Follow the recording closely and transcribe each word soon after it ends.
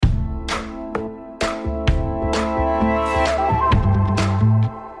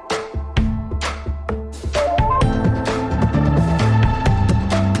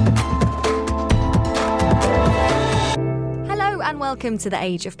welcome to the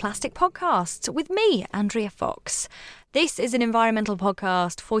Age of Plastic podcast with me, Andrea Fox. This is an environmental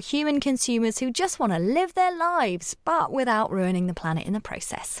podcast for human consumers who just want to live their lives, but without ruining the planet in the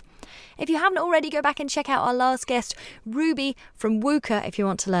process. If you haven't already, go back and check out our last guest, Ruby from WUKA, if you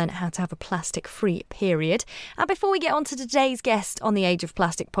want to learn how to have a plastic-free period. And before we get on to today's guest on the Age of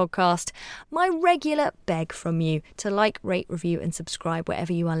Plastic podcast, my regular beg from you to like, rate, review and subscribe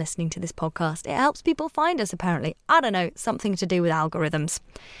wherever you are listening to this podcast. It helps people find us, apparently. I don't know, something to do with algorithms.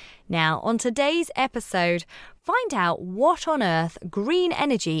 Now, on today's episode, find out what on earth green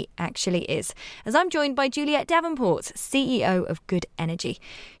energy actually is, as I'm joined by Juliette Davenport, CEO of Good Energy.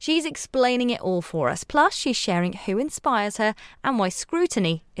 She's explaining it all for us, plus she's sharing who inspires her and why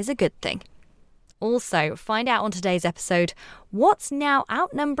scrutiny is a good thing. Also, find out on today's episode what's now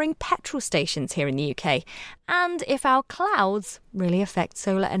outnumbering petrol stations here in the UK, and if our clouds really affect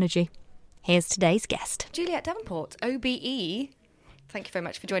solar energy. Here's today's guest. Juliette Davenport, OBE. Thank you very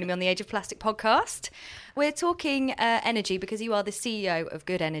much for joining me on the Age of Plastic podcast. We're talking energy because you are the CEO of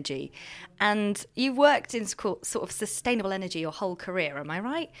Good Energy and you've worked in sort of sustainable energy your whole career, am I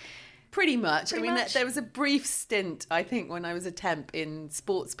right? Pretty much. There was a brief stint, I think, when I was a temp in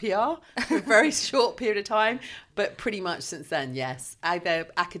sports PR for a very short period of time, but pretty much since then, yes. Either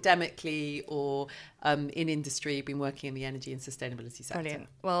academically or in industry, been working in the energy and sustainability sector. Brilliant.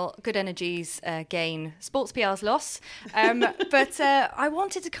 Well, Good Energy's gain, sports PR's loss. But I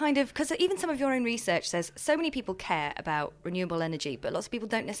wanted to because even some of your own research says so many people care about renewable energy, but lots of people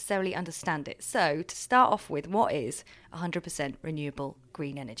don't necessarily understand it. So to start off with, what is 100% renewable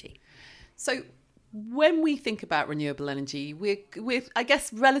green energy? So when we think about renewable energy, we're, I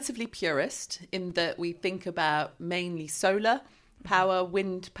guess, relatively purist in that we think about mainly solar power,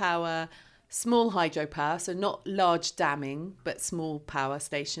 wind power, small hydropower, so not large damming, but small power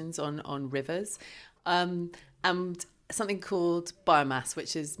stations on rivers, and something called biomass,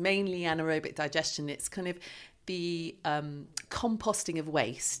 which is mainly anaerobic digestion. It's kind of the composting of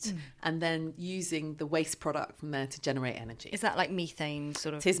waste and then using the waste product from there to generate energy. Is that like methane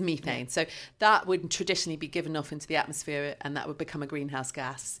sort of? It is methane. So that would traditionally be given off into the atmosphere and that would become a greenhouse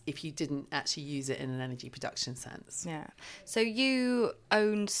gas if you didn't actually use it in an energy production sense. Yeah. So you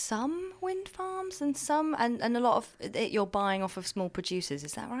own some wind farms and some, and a lot of it you're buying off of small producers,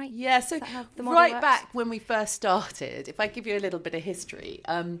 is that right? Yeah. So right back when we first started, if I give you a little bit of history,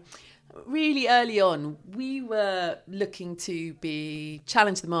 really early on, we were looking to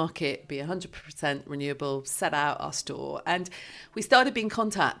challenge the market, be 100% renewable, set out our store. And we started being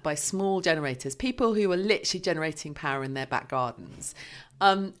contacted by small generators, people who were literally generating power in their back gardens.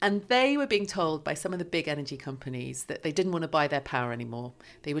 And they were being told by some of the big energy companies that they didn't want to buy their power anymore.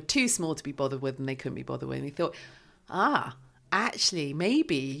 They were too small to be bothered with and they couldn't be bothered with. And they thought, actually,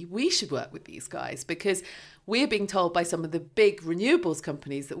 maybe we should work with these guys because we're being told by some of the big renewables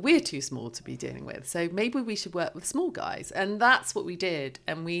companies that we're too small to be dealing with. So maybe we should work with small guys. And that's what we did.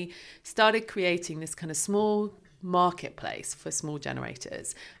 And we started creating this kind of small marketplace for small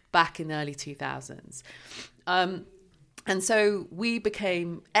generators back in the early 2000s. And so we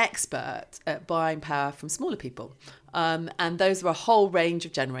became expert at buying power from smaller people. And those were a whole range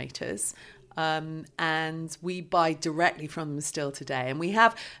of generators. And we buy directly from them still today. And we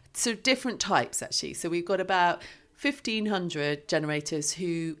have sort of different types, actually. So we've got about 1,500 generators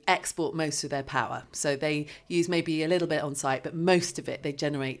who export most of their power. So they use maybe a little bit on site, but most of it they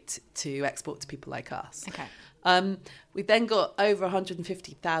generate to export to people like us. Okay. We've then got over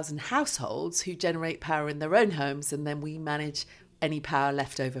 150,000 households who generate power in their own homes, and then we manage any power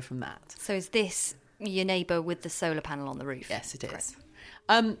left over from that. So is this your neighbour with the solar panel on the roof? Yes, it is.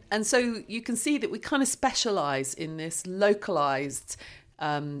 Great. And so you can see that we kind of specialise in this localised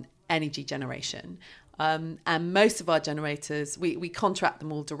energy generation. And most of our generators, we contract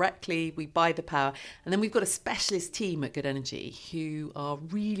them all directly, we buy the power, and then we've got a specialist team at Good Energy who are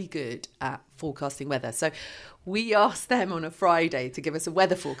really good at forecasting weather. So we ask them on a Friday to give us a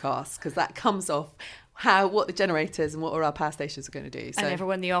weather forecast because that comes off what the generators and what our power stations are going to do. So, and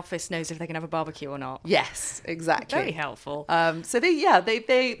everyone in the office knows if they can have a barbecue or not. Yes, exactly. Very helpful. So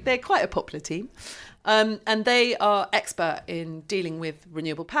they're quite a popular team. And they are expert in dealing with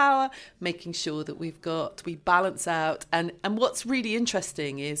renewable power, making sure that we balance out. And what's really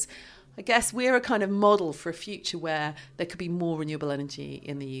interesting is, I guess we're a kind of model for a future where there could be more renewable energy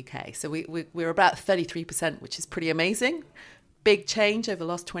in the UK. So we're about 33%, which is pretty amazing. Big change over the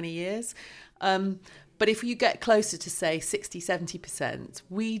last 20 years. But if you get closer to, say, 60, 70%,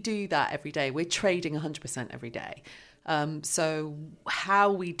 we do that every day. We're trading 100% every day. So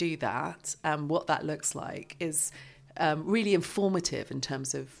how we do that and what that looks like is really informative in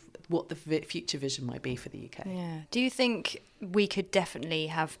terms of what the future vision might be for the UK. Yeah. Do you think we could definitely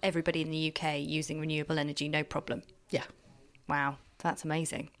have everybody in the UK using renewable energy, no problem? Yeah. Wow. That's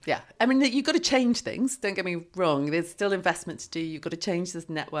amazing. Yeah. I mean, you've got to change things. Don't get me wrong. There's still investment to do. You've got to change the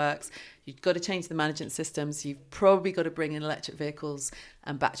networks. You've got to change the management systems. You've probably got to bring in electric vehicles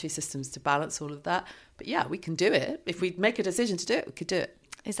and battery systems to balance all of that. But yeah, we can do it. If we make a decision to do it, we could do it.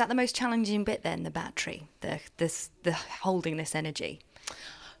 Is that the most challenging bit then, the battery, the holding this energy?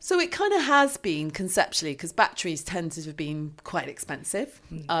 So it kind of has been conceptually, because batteries tend to have been quite expensive.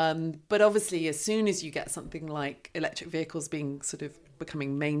 But obviously, as soon as you get something like electric vehicles being sort of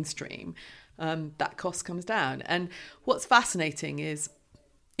becoming mainstream, that cost comes down. And what's fascinating is,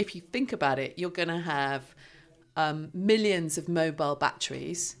 if you think about it, you're going to have millions of mobile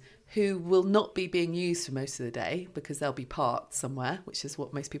batteries who will not be being used for most of the day because they'll be parked somewhere, which is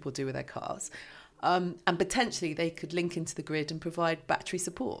what most people do with their cars. And potentially they could link into the grid and provide battery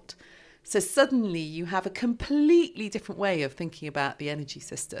support. So suddenly you have a completely different way of thinking about the energy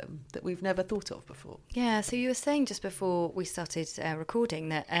system that we've never thought of before. Yeah, so you were saying just before we started recording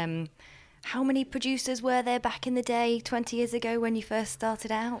that how many producers were there back in the day, 20 years ago when you first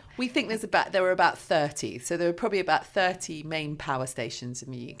started out? We think there were about 30. So there were probably about 30 main power stations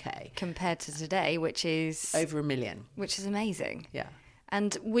in the UK. Compared to today, which is... over 1 million. Which is amazing. Yeah.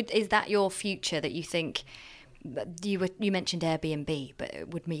 And is that your future that you think? You mentioned Airbnb, but it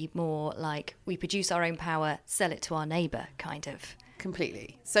would be more like we produce our own power, sell it to our neighbour, kind of.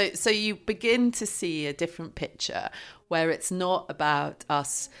 Completely. So you begin to see a different picture where it's not about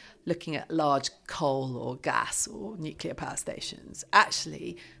us looking at large coal or gas or nuclear power stations.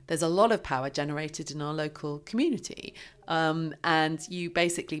 Actually, there's a lot of power generated in our local community. And you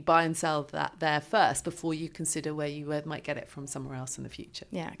basically buy and sell that there first before you consider where you might get it from somewhere else in the future.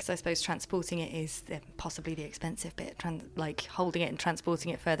 Yeah, because I suppose transporting it is possibly the expensive bit, like holding it and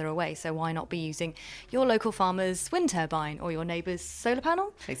transporting it further away. So why not be using your local farmer's wind turbine or your neighbour's solar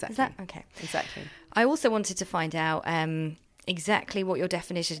panel? Exactly. Is that okay? Exactly. I also wanted to find out exactly what your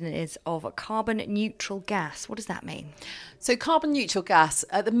definition is of a carbon neutral gas. What does that mean? So carbon neutral gas,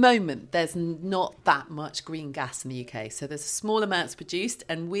 at the moment, there's not that much green gas in the UK. So there's small amounts produced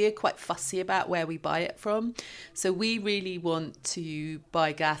and we're quite fussy about where we buy it from. So we really want to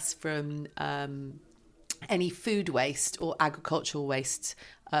buy gas from any food waste or agricultural waste,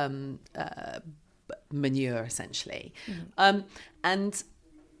 manure, essentially. And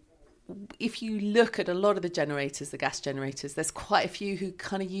if you look at a lot of the generators, the gas generators, there's quite a few who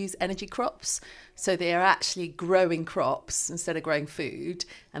kind of use energy crops. So they are actually growing crops instead of growing food,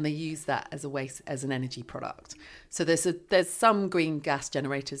 and they use that as a waste, as an energy product. So there's some green gas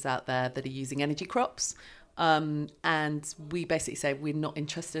generators out there that are using energy crops. And we basically say we're not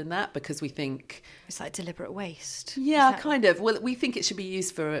interested in that because we think... it's like deliberate waste. Yeah, kind of. Well, we think it should be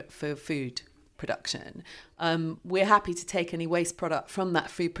used for food production. We're happy to take any waste product from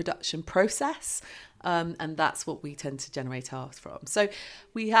that food production process, and that's what we tend to generate ours from. So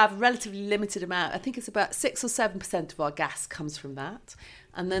we have a relatively limited amount. I think it's about 6 or 7% of our gas comes from that.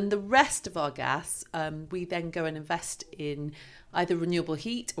 And then the rest of our gas, we then go and invest in either renewable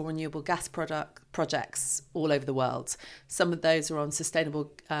heat or renewable gas projects all over the world. Some of those are on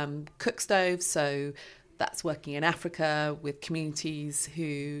sustainable cook stoves, so that's working in Africa with communities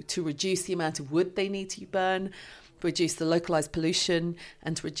to reduce the amount of wood they need to burn, reduce the localized pollution,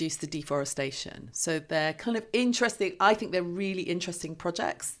 and to reduce the deforestation. So they're kind of interesting. I think they're really interesting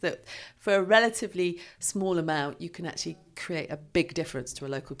projects that for a relatively small amount, you can actually create a big difference to a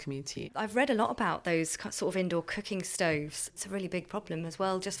local community. I've read a lot about those sort of indoor cooking stoves. It's a really big problem as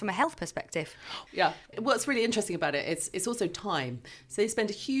well, just from a health perspective. Yeah. What's really interesting about it is it's also time. So they spend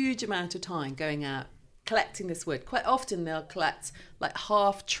a huge amount of time going out, collecting this wood. Quite often they'll collect like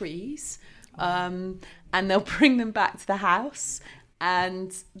half trees, and they'll bring them back to the house,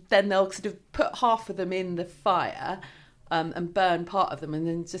 and then they'll sort of put half of them in the fire and burn part of them, and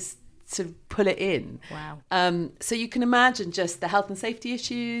then just sort of pull it in. Wow. So you can imagine just the health and safety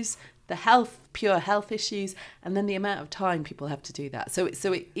issues, the pure health issues, and then the amount of time people have to do that. So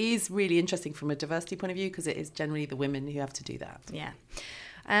it is really interesting from a diversity point of view, because it is generally the women who have to do that. Yeah.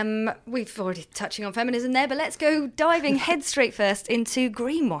 We've already touching on feminism there, but let's go diving head straight first into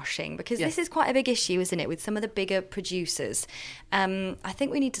greenwashing, because this is quite a big issue, isn't it, with some of the bigger producers. I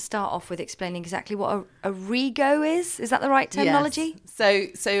think we need to start off with explaining exactly what a REGO is. Is that the right terminology?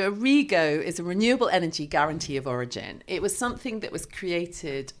 Yes. So a REGO is a Renewable Energy Guarantee of Origin. It was something that was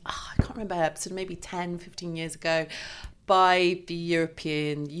created, I can't remember, sort of maybe 10, 15 years ago by the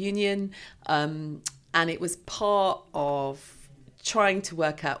European Union, and it was part of trying to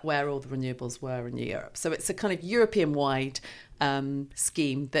work out where all the renewables were in Europe. So it's a kind of European-wide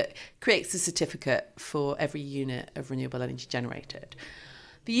scheme that creates a certificate for every unit of renewable energy generated.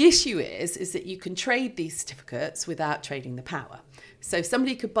 The issue is that you can trade these certificates without trading the power. So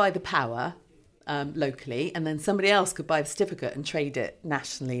somebody could buy the power locally, and then somebody else could buy the certificate and trade it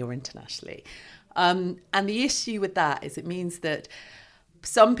nationally or internationally. And the issue with that is it means that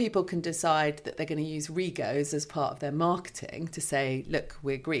some people can decide that they're going to use REGOs as part of their marketing to say, look,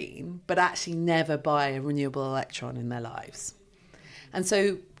 we're green, but actually never buy a renewable electron in their lives. And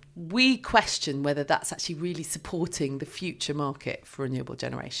so we question whether that's actually really supporting the future market for renewable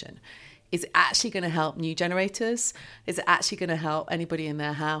generation. Is it actually going to help new generators? Is it actually going to help anybody in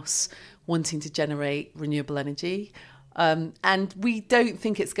their house wanting to generate renewable energy? And we don't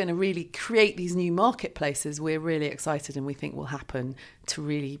think it's going to really create these new marketplaces we're really excited and we think will happen to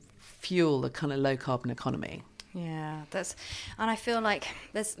really fuel a kind of low carbon economy. Yeah, and I feel like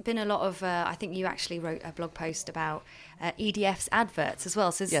there's been a lot of, I think you actually wrote a blog post about EDF's adverts as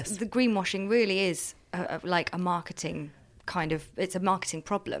well. So yes. The greenwashing really is like a marketing it's a marketing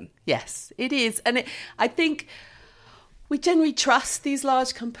problem. Yes, it is. And I think we generally trust these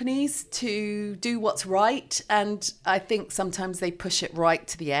large companies to do what's right. And I think sometimes they push it right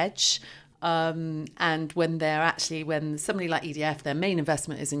to the edge. And when somebody like EDF, their main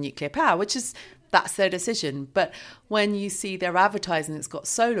investment is in nuclear power, that's their decision. But when you see their advertising that's got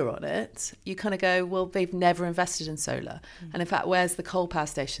solar on it, you kind of go, well, they've never invested in solar. And in fact, where's the coal power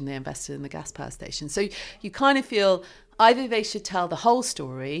station? They invested in the gas power station. So you kind of feel either they should tell the whole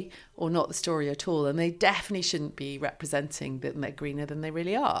story or not the story at all. And they definitely shouldn't be representing that they're greener than they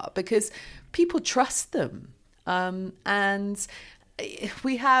really are, because people trust them. And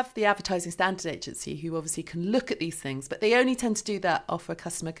we have the Advertising Standards Agency who obviously can look at these things, but they only tend to do that off a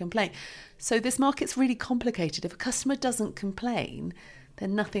customer complaint. So this market's really complicated. If a customer doesn't complain,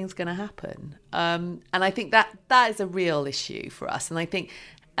 then nothing's going to happen. And I think that is a real issue for us. And I think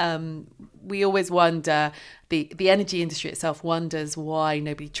we always wonder, the energy industry itself wonders why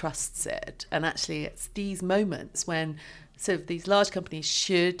nobody trusts it. And actually it's these moments when sort of these large companies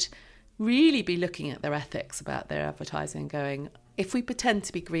should really be looking at their ethics about their advertising and going, if we pretend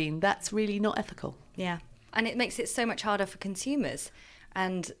to be green, that's really not ethical. Yeah. And it makes it so much harder for consumers,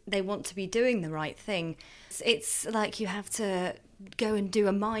 and they want to be doing the right thing. It's like you have to go and do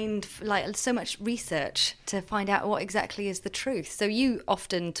so much research to find out what exactly is the truth. So you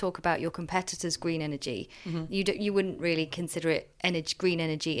often talk about your competitors' green energy. Mm-hmm. You wouldn't really consider it green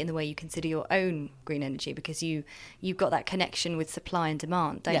energy in the way you consider your own green energy, because you've got that connection with supply and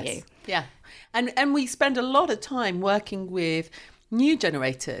demand, don't you? Yeah. And we spend a lot of time working with new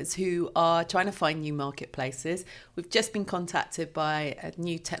generators who are trying to find new marketplaces. We've just been contacted by a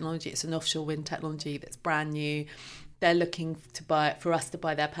new technology. It's an offshore wind technology that's brand new. They're looking for us to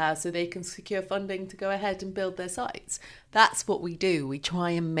buy their power so they can secure funding to go ahead and build their sites. That's what we do. We try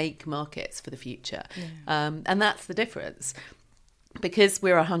and make markets for the future. Yeah. And that's the difference. Because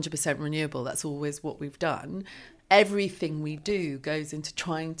we're 100% renewable, that's always what we've done. Everything we do goes into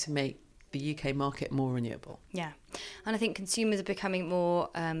trying to make the UK market more renewable. Yeah. And I think consumers are becoming more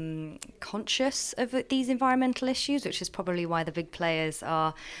conscious of these environmental issues, which is probably why the big players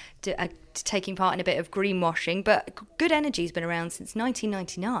are taking part in a bit of greenwashing. But good energy's been around since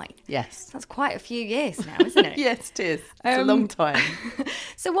 1999. Yes. That's quite a few years now, isn't it? Yes, it is. It's a long time.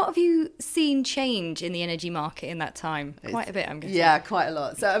 So what have you seen change in the energy market in that time? Quite a bit, I'm guessing. Yeah, quite a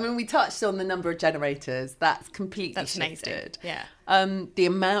lot. So, I mean, we touched on the number of generators. That's completely shifted. Amazing. Yeah. The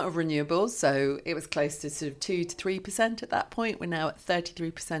amount of renewables, so it was close to sort of 2 to 3% at that point. We're now at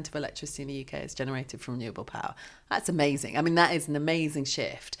 33% of electricity in the UK is generated from renewable power. That's amazing. I mean, that is an amazing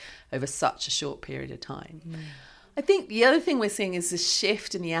shift over such a short period of time. Mm. I think the other thing we're seeing is a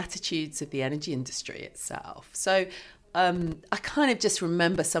shift in the attitudes of the energy industry itself. So I kind of just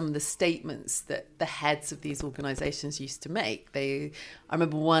remember some of the statements that the heads of these organisations used to make. I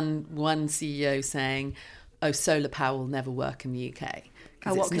remember one CEO saying, "Oh, solar power will never work in the UK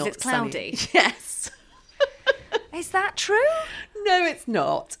because it's cloudy." Yes. Is that true? No, it's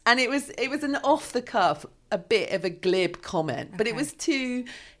not. And it was an off the cuff, a bit of a glib comment, but it was to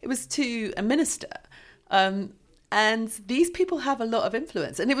a minister. And these people have a lot of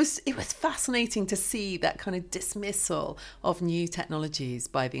influence. And it was fascinating to see that kind of dismissal of new technologies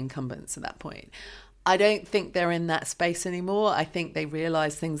by the incumbents at that point. I don't think they're in that space anymore. I think they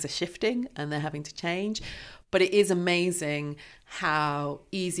realise things are shifting and they're having to change. But it is amazing how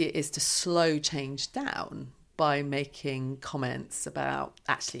easy it is to slow change down by making comments about,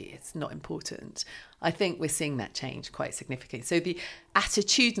 actually, it's not important. I think we're seeing that change quite significantly. So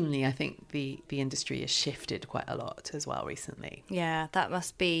attitudinally, I think the industry has shifted quite a lot as well recently. Yeah, that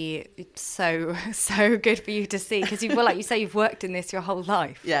must be so good for you to see, because like you say, you've worked in this your whole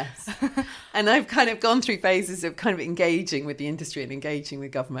life. Yes. And I've kind of gone through phases of kind of engaging with the industry and engaging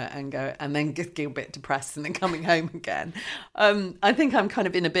with government and then getting a bit depressed and then coming home again. I think I'm kind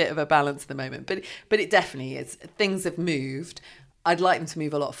of in a bit of a balance at the moment, but it definitely is. Things have moved. I'd like them to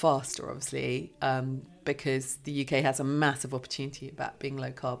move a lot faster, obviously, because the UK has a massive opportunity about being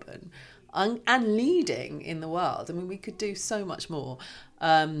low carbon and leading in the world. I mean, we could do so much more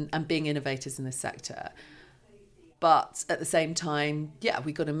and being innovators in this sector. But at the same time,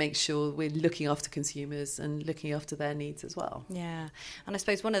 we've got to make sure we're looking after consumers and looking after their needs as well. Yeah. And I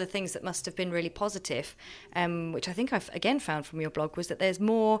suppose one of the things that must have been really positive, which I think I've again found from your blog, was that there's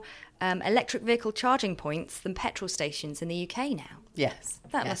more electric vehicle charging points than petrol stations in the UK now. Yes.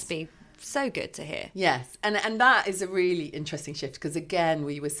 That must be so good to hear. Yes, and that is a really interesting shift, because again,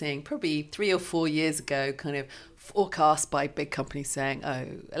 we were seeing probably 3 or 4 years ago kind of forecast by big companies saying,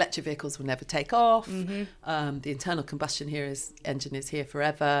 electric vehicles will never take off. Mm-hmm. The internal combustion engine is here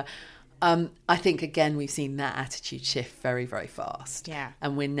forever. I think, again, we've seen that attitude shift very, very fast. Yeah.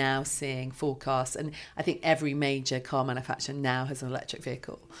 And we're now seeing forecasts, and I think every major car manufacturer now has an electric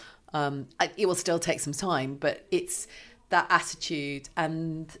vehicle. It will still take some time, but it's that attitude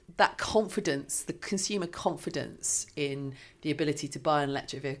and that confidence, the consumer confidence in the ability to buy an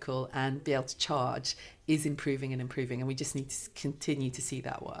electric vehicle and be able to charge is improving, and we just need to continue to see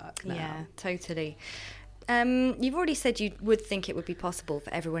that work now. Yeah, totally. You've already said you would think it would be possible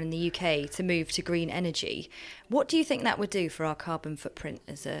for everyone in the UK to move to green energy. What do you think that would do for our carbon footprint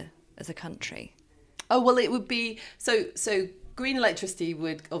as a country? Oh, well, it would be... So green electricity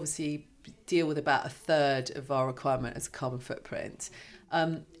would obviously deal with about a third of our requirement as a carbon footprint.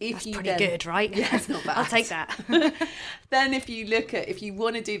 That's pretty good, right? Yeah, it's not bad. I'll take that. Then if you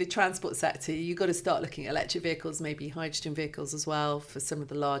want to do the transport sector, you've got to start looking at electric vehicles, maybe hydrogen vehicles as well for some of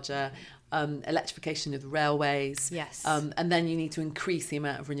the larger electrification of the railways. Yes. And then you need to increase the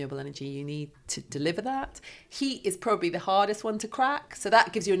amount of renewable energy you need to deliver that. Heat is probably the hardest one to crack. So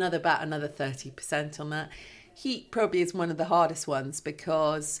that gives you about another 30% on that. Heat probably is one of the hardest ones,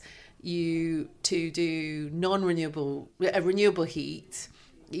 because to do renewable heat,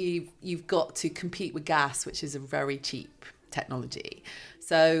 you've got to compete with gas, which is a very cheap technology.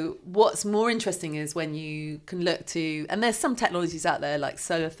 So what's more interesting is when you can look to, and there's some technologies out there like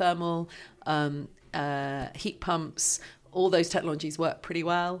solar thermal, heat pumps, all those technologies work pretty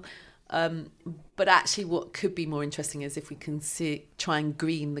well. But actually what could be more interesting is if we can try and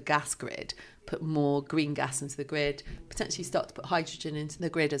green the gas grid, put more green gas into the grid, potentially start to put hydrogen into the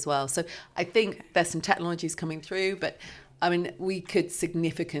grid as well. So I think there's some technologies coming through, but I mean, we could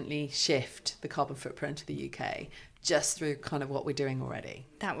significantly shift the carbon footprint of the UK just through kind of what we're doing already.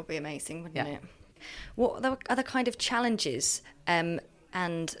 That would be amazing, wouldn't it? What are the kind of challenges and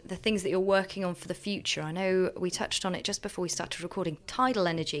the things that you're working on for the future? I know we touched on it just before we started recording. Tidal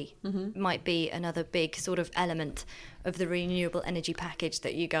energy might be another big sort of element of the renewable energy package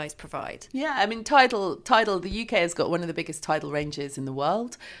that you guys provide. Yeah, I mean, tidal, the UK has got one of the biggest tidal ranges in the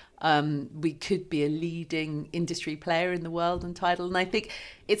world. We could be a leading industry player in the world on tidal. And I think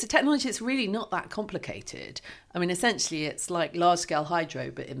it's a technology that's really not that complicated. I mean, essentially, it's like large-scale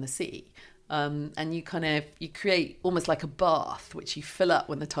hydro, but in the sea. And you create almost like a bath, which you fill up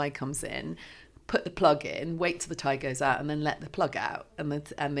when the tide comes in, put the plug in, wait till the tide goes out, and then let the plug out, and the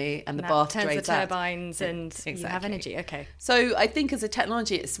bath turns drains the out. turbines, and exactly. You have energy. Okay. So I think as a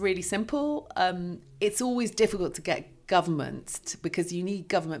technology, it's really simple. It's always difficult to get government because you need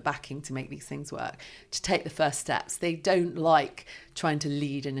government backing to make these things work, to take the first steps. They don't like trying to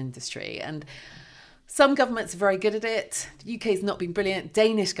lead an industry, and some governments are very good at it. The UK's not been brilliant.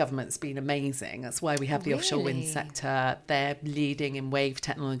 Danish government's been amazing. That's why we have the offshore wind sector. They're leading in wave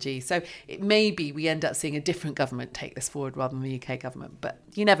technology. So it may be we end up seeing a different government take this forward rather than the UK government. But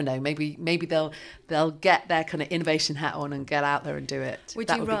you never know. Maybe they'll get their kind of innovation hat on and get out there and do it.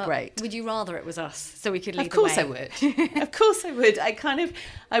 That would be great. Would you rather it was us so we could lead the way? Of course I would. Of course I would.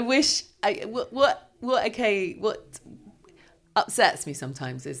 What upsets me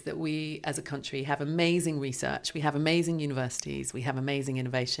sometimes is that we as a country have amazing research, we have amazing universities, we have amazing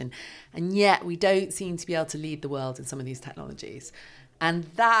innovation, and yet we don't seem to be able to lead the world in some of these technologies. And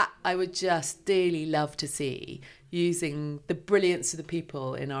that I would just dearly love to see, using the brilliance of the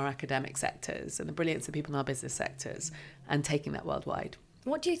people in our academic sectors and the brilliance of people in our business sectors and taking that worldwide.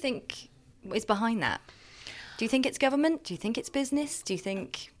 What do you think is behind that? Do you think it's government? Do you think it's business? Do you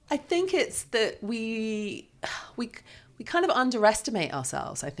think... I think it's that we kind of underestimate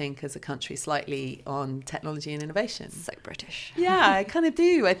ourselves, I think, as a country slightly on technology and innovation. So British. Yeah, I kind of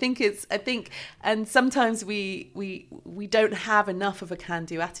do. I think, and sometimes we don't have enough of a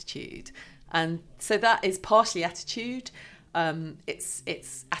can-do attitude. And so that is partially attitude.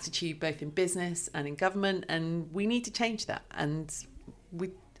 It's attitude both in business and in government, and we need to change that. And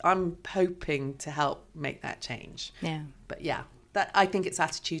I'm hoping to help make that change. Yeah. But yeah, that I think it's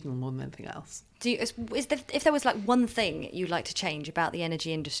attitudinal more than anything else. If there was like one thing you'd like to change about the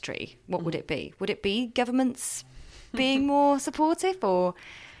energy industry, what would it be? Would it be governments being more supportive, or?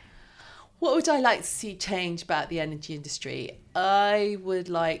 What would I like to see change about the energy industry? I would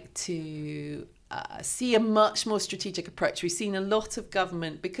like to see a much more strategic approach. We've seen a lot of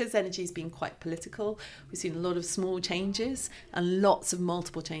government, because energy has been quite political, we've seen a lot of small changes and lots of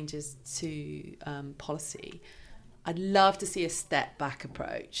multiple changes to policy. I'd love to see a step back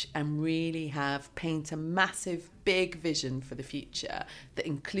approach and really paint a massive, big vision for the future that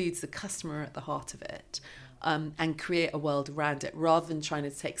includes the customer at the heart of it, and create a world around it rather than trying to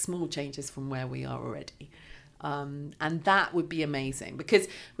take small changes from where we are already. And that would be amazing, because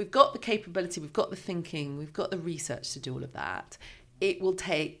we've got the capability, we've got the thinking, we've got the research to do all of that. It will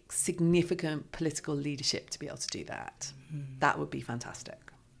take significant political leadership to be able to do that. That would be fantastic.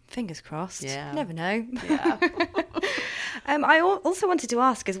 Fingers crossed. Yeah. You never know. Yeah. I also wanted to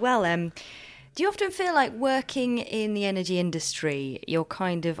ask as well, do you often feel like working in the energy industry, you're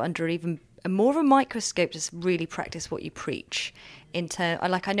kind of under even more of a microscope to really practice what you preach?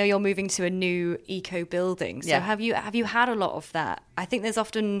 I know you're moving to a new eco building. So have you had a lot of that? I think there's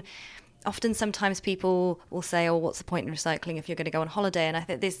often sometimes people will say, oh, what's the point in recycling if you're going to go on holiday? And I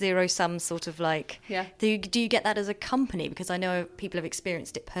think there's zero-sum sort of like, do you get that as a company? Because I know people have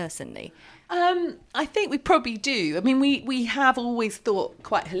experienced it personally. I think we probably do. I mean, we have always thought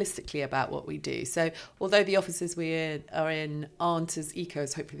quite holistically about what we do. So although the offices we are in aren't as eco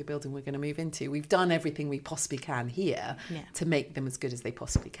as hopefully the building we're going to move into, we've done everything we possibly can here to make them as good as they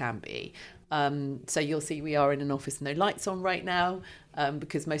possibly can be. So you'll see we are in an office, no lights on right now,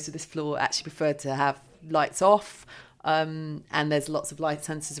 because most of this floor actually preferred to have lights off. And there's lots of light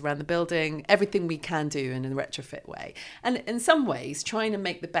sensors around the building, everything we can do in a retrofit way. And in some ways, trying to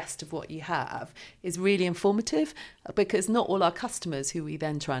make the best of what you have is really informative, because not all our customers who we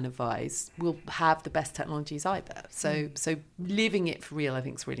then try and advise will have the best technologies either. So living it for real, I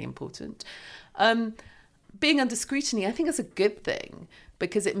think, is really important. Being under scrutiny, I think, is a good thing,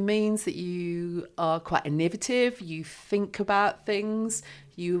 because it means that you are quite innovative, you think about things,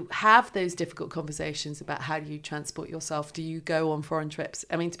 you have those difficult conversations about how do you transport yourself, do you go on foreign trips?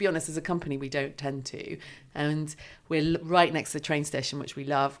 I mean, to be honest, as a company, we don't tend to. And we're right next to the train station, which we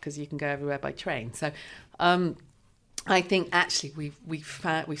love, because you can go everywhere by train. So I think actually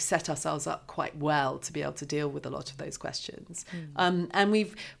we've set ourselves up quite well to be able to deal with a lot of those questions, and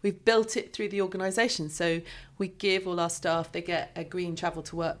we've built it through the organisation. So we give all our staff, they get a green travel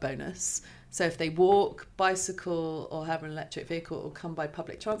to work bonus. So if they walk, bicycle, or have an electric vehicle, or come by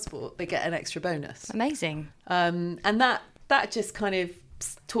public transport, they get an extra bonus. Amazing. And that just kind of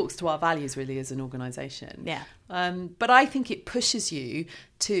talks to our values really as an organisation. Yeah. But I think it pushes you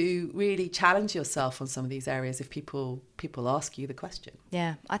to really challenge yourself on some of these areas if people ask you the question.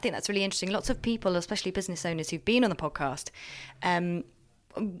 Yeah, I think that's really interesting. Lots of people, especially business owners who've been on the podcast,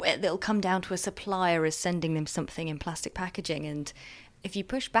 it'll come down to a supplier is sending them something in plastic packaging, and if you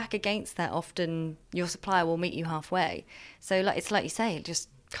push back against that, often your supplier will meet you halfway. So it's like you say, just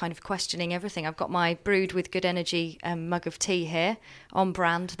kind of questioning everything. I've got my brewed with good energy mug of tea here, on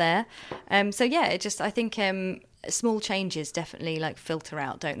brand there. So yeah, I think small changes definitely like filter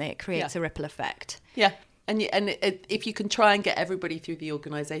out, don't they? It creates a ripple effect. Yeah. And if you can try and get everybody through the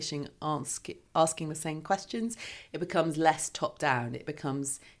organisation asking the same questions, it becomes less top down. It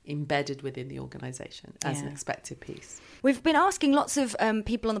becomes embedded within the organisation as an expected piece. We've been asking lots of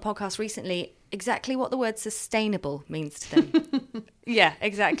people on the podcast recently exactly what the word sustainable means to them. Yeah,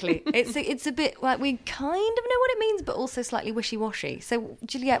 exactly. It's a bit like we kind of know what it means, but also slightly wishy-washy. So,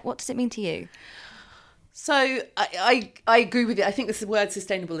 Juliette, what does it mean to you? So I agree with you. I think this word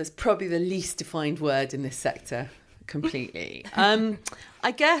sustainable is probably the least defined word in this sector completely.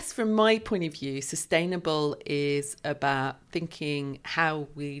 I guess from my point of view, sustainable is about thinking how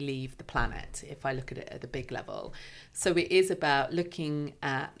we leave the planet, if I look at it at the big level. So it is about looking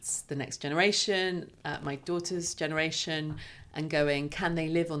at the next generation, at my daughter's generation, and going, can they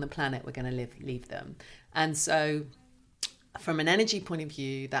live on the planet we're going to leave them? And so from an energy point of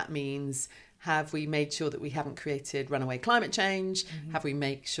view, that means, have we made sure that we haven't created runaway climate change? Mm-hmm. Have we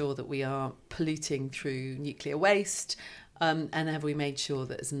made sure that we aren't polluting through nuclear waste? And have we made sure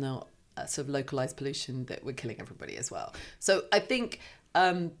that there's not sort of localized pollution that we're killing everybody as well. So I think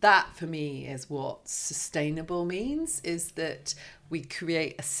that for me is what sustainable means, is that we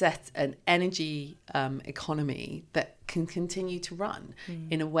create an energy economy that can continue to run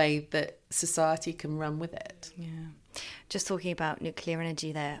in a way that society can run with it. Yeah. Just talking about nuclear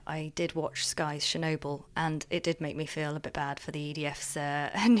energy there, I did watch Sky's Chernobyl, and it did make me feel a bit bad for the EDF's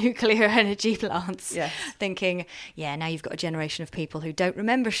nuclear energy plants. Yes. Thinking, now you've got a generation of people who don't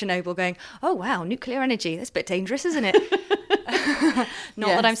remember Chernobyl going, oh, wow, nuclear energy, that's a bit dangerous, isn't it? Not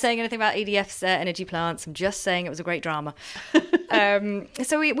that I'm saying anything about EDF's energy plants. I'm just saying it was a great drama.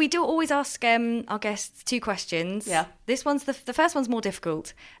 So we do always ask our guests 2 questions. Yeah. This one's the first one's more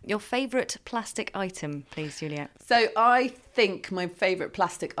difficult. Your favourite plastic item, please, Juliet. So I think my favourite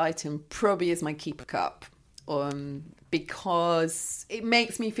plastic item probably is my Keeper cup, because it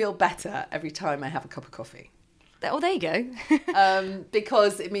makes me feel better every time I have a cup of coffee. Oh, there you go.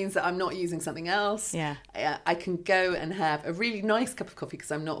 Because it means that I'm not using something else. Yeah. I can go and have a really nice cup of coffee,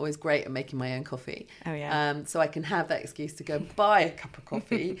 because I'm not always great at making my own coffee. Oh, yeah. So I can have that excuse to go buy a cup of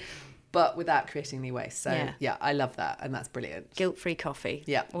coffee, but without creating any waste. So, yeah, I love that. And that's brilliant. Guilt-free coffee.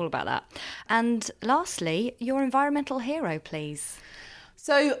 Yeah. All about that. And lastly, your environmental hero, please.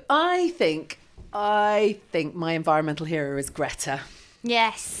 So I think my environmental hero is Greta.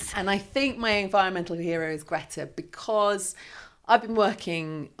 Yes. And I think my environmental hero is Greta because I've been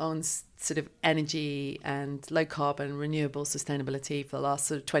working on sort of energy and low carbon, renewable sustainability for the last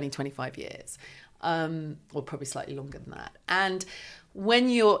sort of 20, 25 years, or probably slightly longer than that. And when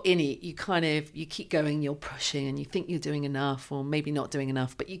you're in it, you keep going, you're pushing, and you think you're doing enough, or maybe not doing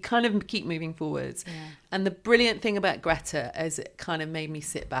enough, but you kind of keep moving forwards. Yeah. And the brilliant thing about Greta is it kind of made me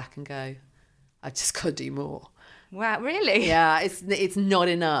sit back and go, I just got to do more. Wow, really? Yeah, it's not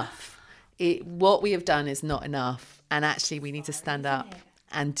enough. What we have done is not enough. And actually we need to stand up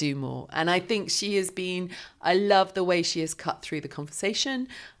and do more. And I think I love the way she has cut through the conversation.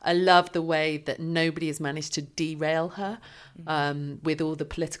 I love the way that nobody has managed to derail her with all the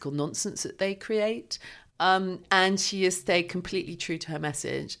political nonsense that they create. And she has stayed completely true to her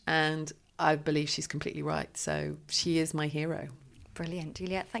message. And I believe she's completely right. So she is my hero. Brilliant.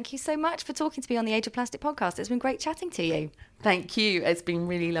 Juliet, thank you so much for talking to me on the Age of Plastic podcast. It's been great chatting to you. Thank you. It's been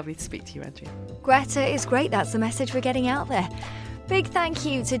really lovely to speak to you, Andrea. Greta is great. That's the message we're getting out there. Big thank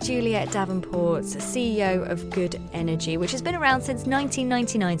you to Juliet Davenport, CEO of Good Energy, which has been around since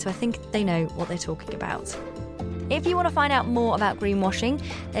 1999, so I think they know what they're talking about. If you want to find out more about greenwashing,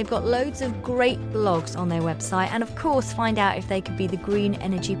 they've got loads of great blogs on their website, and of course find out if they could be the green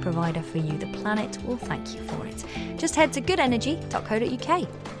energy provider for you. The planet will thank you for it. Just head to goodenergy.co.uk.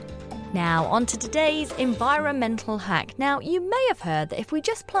 Now on to today's environmental hack. Now you may have heard that if we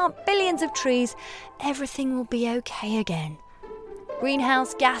just plant billions of trees, everything will be okay again.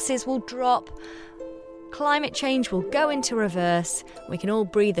 Greenhouse gases will drop, climate change will go into reverse, we can all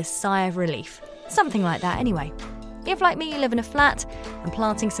breathe a sigh of relief. Something like that anyway. If, like me, you live in a flat and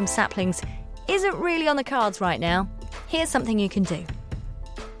planting some saplings isn't really on the cards right now, here's something you can do.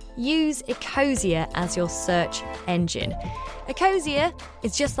 Use Ecosia as your search engine. Ecosia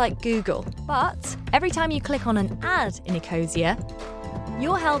is just like Google, but every time you click on an ad in Ecosia,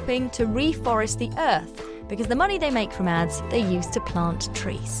 you're helping to reforest the earth because the money they make from ads they use to plant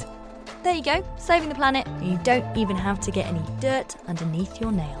trees. There you go, saving the planet, and you don't even have to get any dirt underneath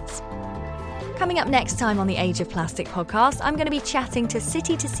your nails. Coming up next time on the Age of Plastic podcast, I'm going to be chatting to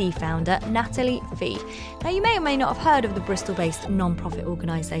City to Sea founder Natalie Fee. Now, you may or may not have heard of the Bristol-based non-profit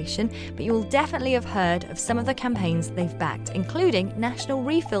organisation, but you will definitely have heard of some of the campaigns they've backed, including National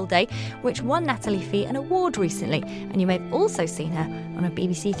Refill Day, which won Natalie Fee an award recently, and you may have also seen her on a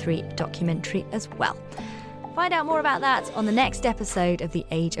BBC Three documentary as well. Find out more about that on the next episode of the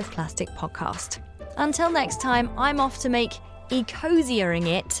Age of Plastic podcast. Until next time, I'm off to make Ecosiering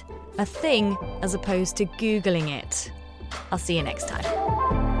it a thing as opposed to Googling it. I'll see you next time.